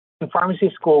In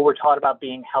pharmacy school, we're taught about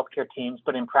being healthcare teams,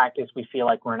 but in practice, we feel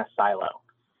like we're in a silo.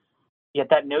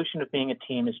 Yet that notion of being a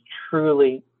team is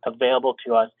truly available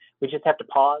to us. We just have to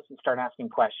pause and start asking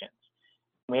questions.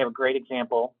 We have a great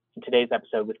example in today's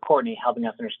episode with Courtney helping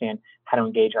us understand how to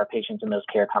engage our patients in those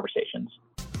care conversations.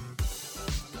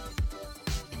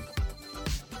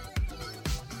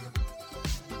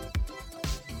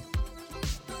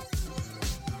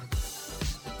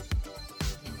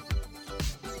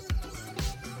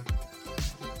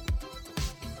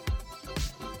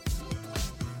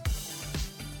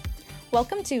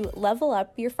 Welcome to Level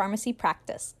Up Your Pharmacy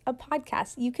Practice, a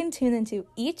podcast you can tune into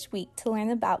each week to learn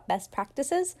about best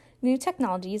practices, new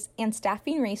technologies, and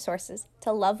staffing resources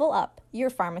to level up your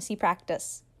pharmacy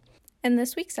practice. In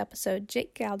this week's episode,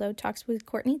 Jake Galdo talks with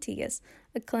Courtney Tigas,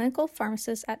 a clinical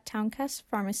pharmacist at Towncrest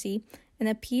Pharmacy and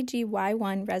a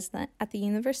PGY1 resident at the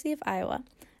University of Iowa,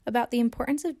 about the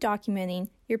importance of documenting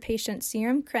your patient's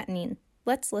serum creatinine.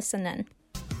 Let's listen in.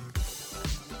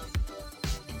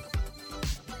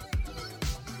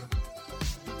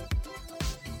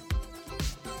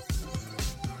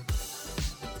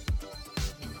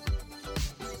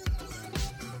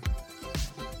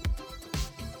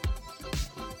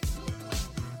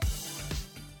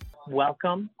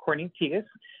 Welcome, Courtney Tigas,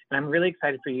 and I'm really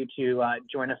excited for you to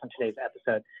join us on today's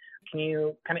episode. Can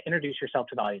you kind of introduce yourself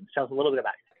to the audience? Tell us a little bit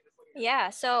about you. Yeah,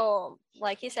 so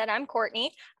like you said, I'm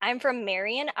Courtney. I'm from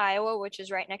Marion, Iowa, which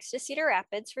is right next to Cedar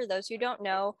Rapids. For those who don't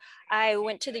know, I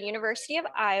went to the University of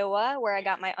Iowa where I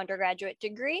got my undergraduate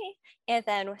degree and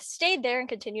then stayed there and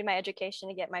continued my education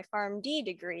to get my PharmD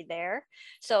degree there.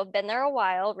 So I've been there a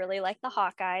while, really like the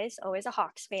Hawkeyes, always a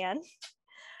Hawks fan.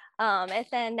 And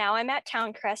then now I'm at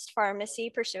Towncrest Pharmacy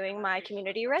pursuing my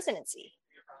community residency.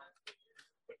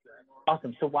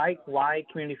 Awesome. So why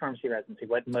community pharmacy residency?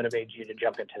 What motivated you to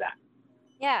jump into that?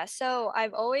 Yeah, so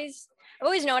I've always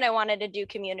known I wanted to do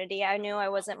community. I knew I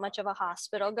wasn't much of a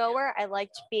hospital goer. I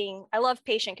love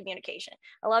patient communication.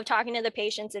 I love talking to the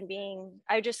patients and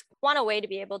I just want a way to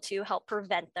be able to help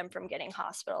prevent them from getting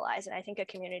hospitalized. And I think a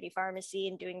community pharmacy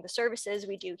and doing the services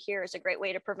we do here is a great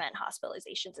way to prevent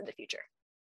hospitalizations in the future.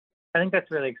 I think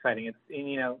that's really exciting. It's,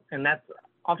 and that's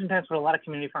oftentimes what a lot of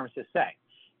community pharmacists say.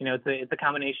 It's a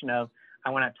combination of, I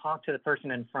want to talk to the person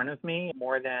in front of me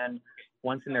more than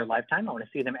once in their lifetime. I want to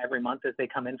see them every month as they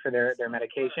come in for their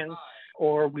medications.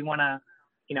 Or we want to,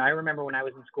 I remember when I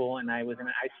was in school and I was in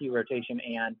an ICU rotation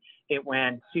and it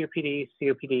went COPD,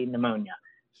 pneumonia,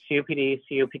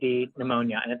 COPD,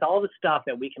 pneumonia. And it's all the stuff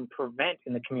that we can prevent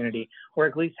in the community or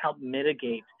at least help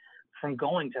mitigate from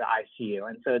going to the ICU.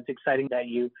 And so it's exciting that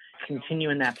you continue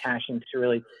in that passion to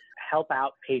really help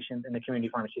out patients in the community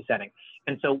pharmacy setting.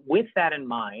 And so with that in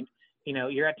mind,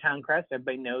 you're at Towncrest.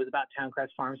 Everybody knows about Towncrest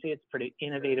Pharmacy. It's a pretty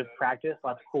innovative practice,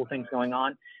 lots of cool things going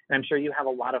on. And I'm sure you have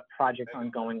a lot of projects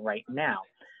ongoing right now.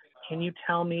 Can you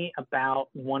tell me about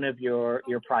one of your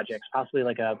projects, possibly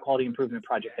like a quality improvement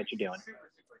project that you're doing?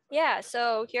 Yeah,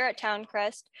 so here at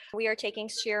Towncrest, we are taking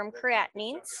serum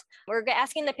creatinines. We're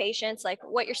asking the patients like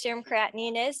what your serum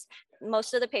creatinine is.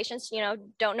 Most of the patients,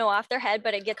 don't know off their head,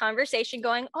 but it gets conversation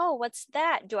going, oh, what's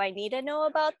that? Do I need to know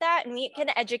about that? And we can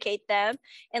educate them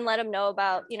and let them know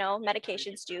about,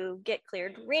 medications do get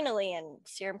cleared renally and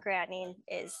serum creatinine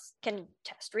can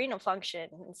test renal function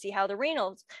and see how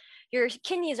your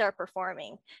kidneys are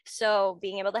performing. So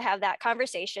being able to have that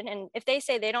conversation. And if they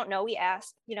say they don't know, we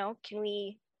ask, can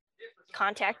we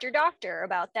contact your doctor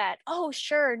about that? Oh,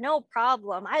 sure, no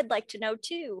problem. I'd like to know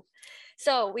too.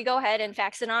 So we go ahead and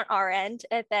fax it on our end,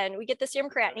 and then we get the serum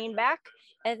creatinine back,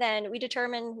 and then we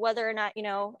determine whether or not,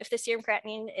 if the serum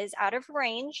creatinine is out of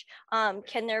range,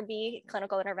 can there be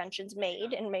clinical interventions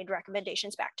made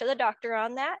recommendations back to the doctor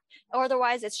on that? Or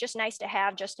otherwise, it's just nice to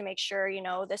have just to make sure,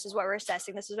 this is what we're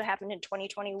assessing. This is what happened in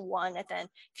 2021. And then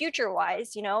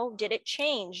future-wise, did it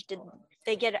change? Did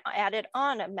they get added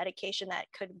on a medication that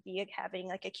could be having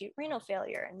like acute renal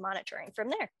failure and monitoring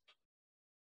from there?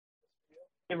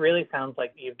 It really sounds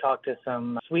like you've talked to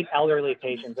some sweet elderly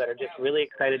patients that are just really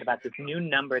excited about this new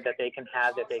number that they can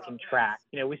have, that they can track.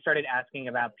 We started asking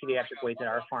about pediatric weights at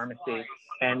our pharmacy,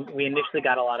 and we initially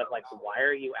got a lot of like, why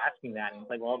are you asking that? And it's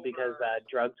like, well, because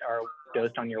drugs are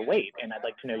dosed on your weight, and I'd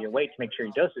like to know your weight to make sure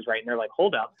your dose is right. And they're like,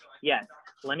 hold up, yes,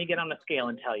 let me get on the scale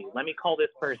and tell you. Let me call this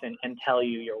person and tell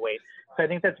you your weight. So I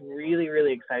think that's really,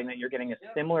 really exciting that you're getting a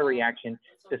similar reaction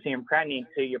to serum creatinine.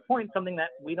 To your point, something that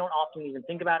we don't often even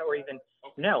think about or even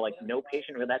know, like no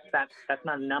patient, that's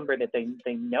not a number that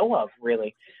they know of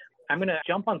really. I'm going to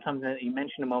jump on something that you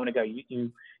mentioned a moment ago.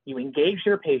 You engage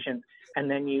your patients, and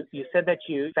then you said that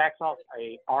you fax off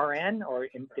a RN, or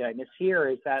did I mishear, or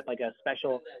is that like a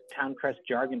special Towncrest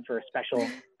jargon for a special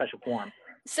form?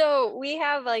 So we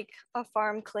have like a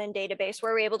PharmClin database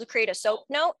where we're able to create a SOAP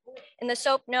note. And the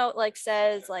SOAP note like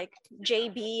says like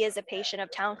JB is a patient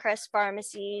of Towncrest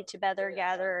Pharmacy to better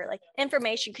gather like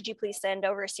information. Could you please send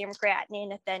over serum creatinine?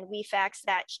 And then we fax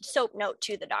that SOAP note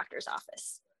to the doctor's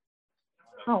office.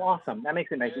 Oh, awesome. That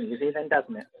makes it nice and easy then,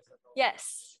 doesn't it?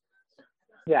 Yes.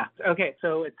 Yeah. Okay.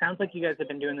 So it sounds like you guys have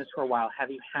been doing this for a while.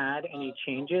 Have you had any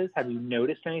changes? Have you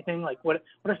noticed anything? Like what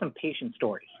are some patient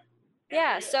stories?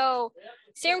 Yeah, so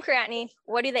serum creatinine,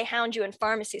 what do they hound you in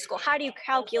pharmacy school? How do you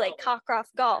calculate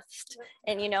Cockcroft-Gault's?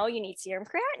 And you need serum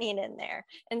creatinine in there.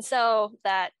 And so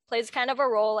that plays kind of a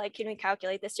role, like can we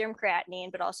calculate the serum creatinine,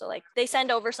 but also like they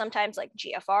send over sometimes like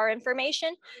GFR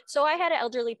information. So I had an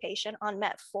elderly patient on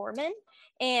metformin,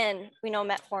 and we know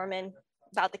metformin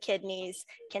about the kidneys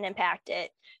can impact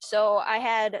it. So I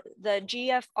had the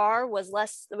GFR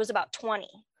was about 20.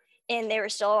 And they were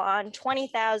still on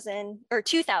 2,000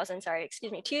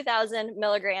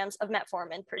 milligrams of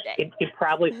metformin per day. It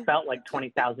probably felt like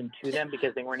 20,000 to them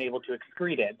because they weren't able to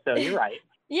excrete it. So you're right.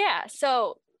 Yeah.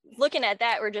 So looking at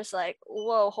that, we're just like,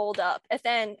 whoa, hold up. And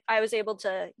then I was able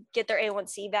to get their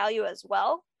A1C value as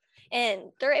well.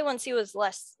 And their A1C was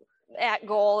less at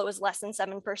goal. It was less than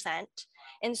 7%.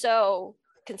 And so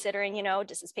considering,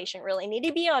 does this patient really need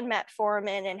to be on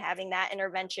metformin, and having that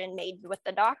intervention made with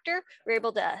the doctor, we're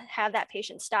able to have that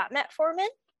patient stop metformin.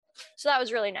 So that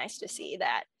was really nice to see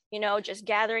that, just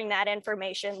gathering that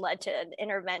information led to an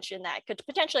intervention that could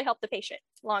potentially help the patient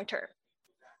long term.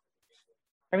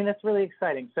 I mean, that's really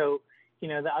exciting. So,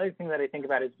 the other thing that I think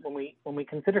about is when we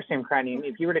consider serum creatinine,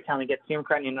 if you were to tell me get serum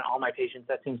creatinine in all my patients,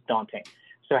 that seems daunting.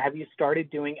 So have you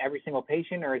started doing every single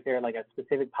patient, or is there like a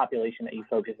specific population that you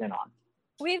focus in on?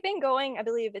 We've been going, I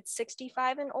believe it's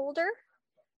 65 and older,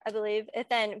 I believe, and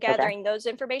then gathering those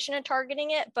information and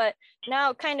targeting it. But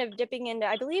now kind of dipping into,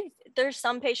 I believe there's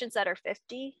some patients that are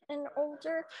 50 and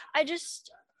older.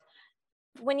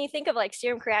 When you think of like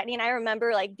serum creatinine, I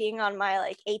remember like being on my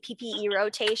like APPE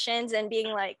rotations and being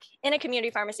like in a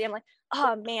community pharmacy, I'm like,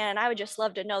 oh man, I would just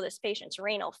love to know this patient's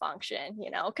renal function,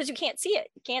 because you can't see it.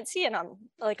 You can't see it on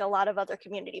like a lot of other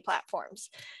community platforms.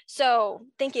 So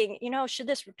thinking, should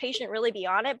this patient really be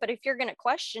on it? But if you're going to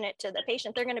question it to the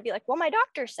patient, they're going to be like, well, my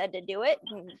doctor said to do it.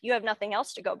 And you have nothing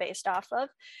else to go based off of.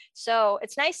 So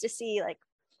it's nice to see like,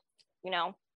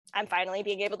 I'm finally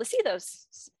being able to see those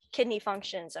kidney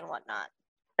functions and whatnot.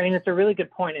 I mean, it's a really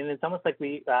good point, and it's almost like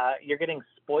you're getting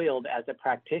spoiled as a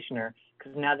practitioner,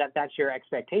 because now that's your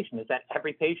expectation, is that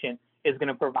every patient is going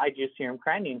to provide you serum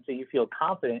creatinine, so you feel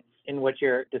confident in what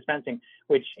you're dispensing,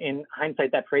 which in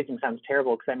hindsight, that phrasing sounds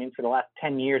terrible, because I mean, for the last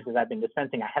 10 years as I've been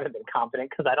dispensing, I haven't been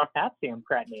confident because I don't have serum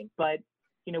creatinine. But,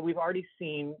 we've already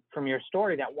seen from your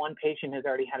story that one patient has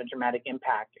already had a dramatic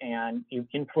impact, and you've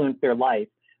influenced their life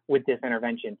with this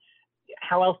intervention.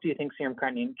 How else do you think serum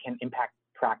creatinine can impact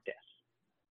practice?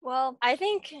 Well, I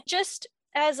think just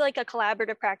as like a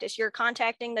collaborative practice, you're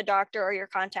contacting the doctor or you're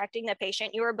contacting the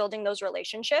patient, you are building those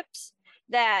relationships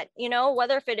that,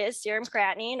 whether if it is serum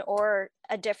creatinine or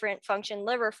a different function,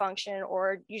 liver function,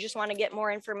 or you just want to get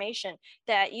more information,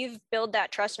 that you've built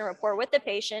that trust and rapport with the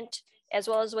patient as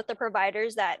well as with the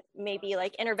providers, that maybe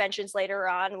like interventions later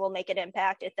on will make an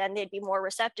impact. Then they'd be more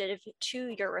receptive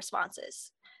to your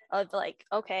responses of like,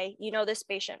 okay, this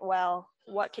patient well,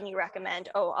 what can you recommend?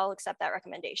 Oh, I'll accept that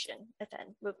recommendation, and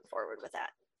then moving forward with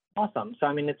that. Awesome. So,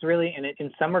 I mean, it's really, and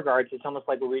in some regards, it's almost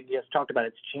like what we just talked about.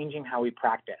 It's changing how we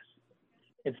practice.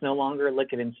 It's no longer lick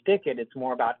it and stick it. It's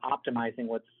more about optimizing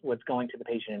what's going to the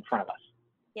patient in front of us.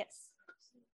 Yes.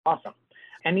 Awesome.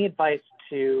 Any advice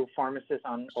to pharmacists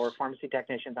or pharmacy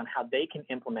technicians on how they can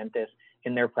implement this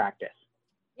in their practice?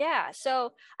 Yeah,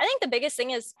 so I think the biggest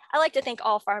thing is I like to think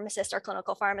all pharmacists are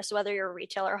clinical pharmacists, whether you're a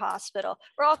retail or hospital.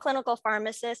 We're all clinical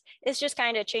pharmacists. It's just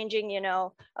kind of changing,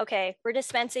 okay, we're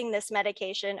dispensing this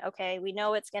medication. Okay, we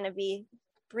know it's going to be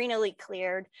renally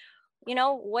cleared.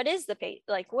 What is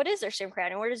what is their serum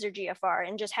creatinine? What is their GFR?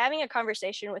 And just having a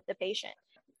conversation with the patient,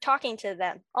 talking to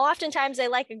them. Oftentimes they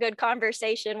like a good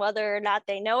conversation, whether or not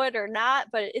they know it or not,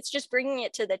 but it's just bringing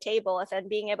it to the table and then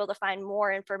being able to find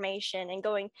more information and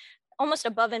going almost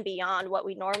above and beyond what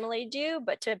we normally do,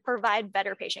 but to provide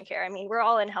better patient care. I mean, we're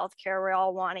all in healthcare. We're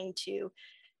all wanting to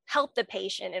help the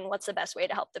patient, and what's the best way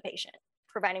to help the patient?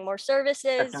 Providing more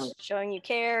services, showing you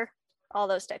care, all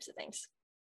those types of things.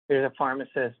 There's a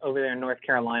pharmacist over there in North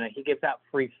Carolina. He gives out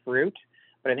free fruit,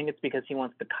 but I think it's because he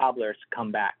wants the cobblers to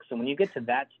come back. So when you get to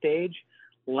that stage,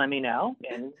 let me know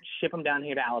and ship them down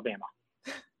here to Alabama.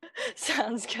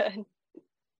 Sounds good.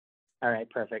 All right,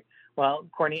 perfect. Well,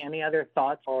 Courtney, any other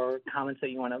thoughts or comments that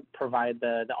you want to provide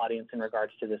the audience in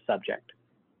regards to this subject?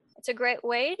 It's a great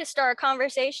way to start a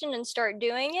conversation and start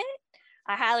doing it.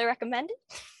 I highly recommend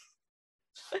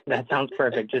it. That sounds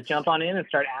perfect. Just jump on in and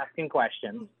start asking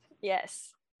questions.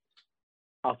 Yes.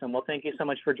 Awesome. Well, thank you so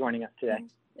much for joining us today.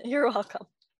 You're welcome.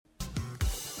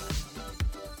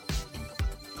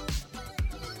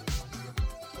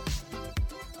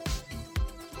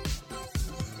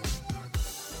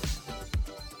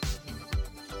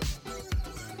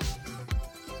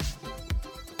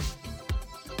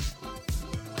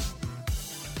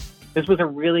 This was a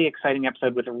really exciting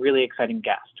episode with a really exciting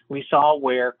guest. We saw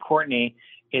where Courtney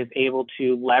is able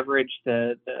to leverage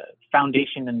the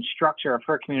foundation and structure of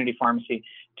her community pharmacy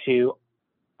to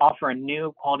offer a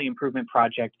new quality improvement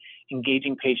project,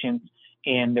 engaging patients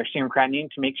in their serum creatinine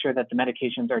to make sure that the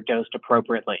medications are dosed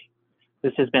appropriately.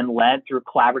 This has been led through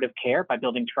collaborative care by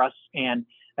building trust and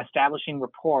establishing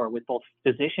rapport with both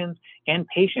physicians and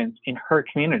patients in her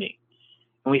community.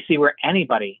 And we see where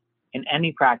anybody in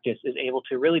any practice is able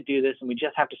to really do this, and we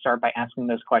just have to start by asking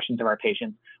those questions of our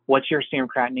patients. What's your serum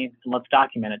creatinine? And let's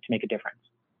document it to make a difference.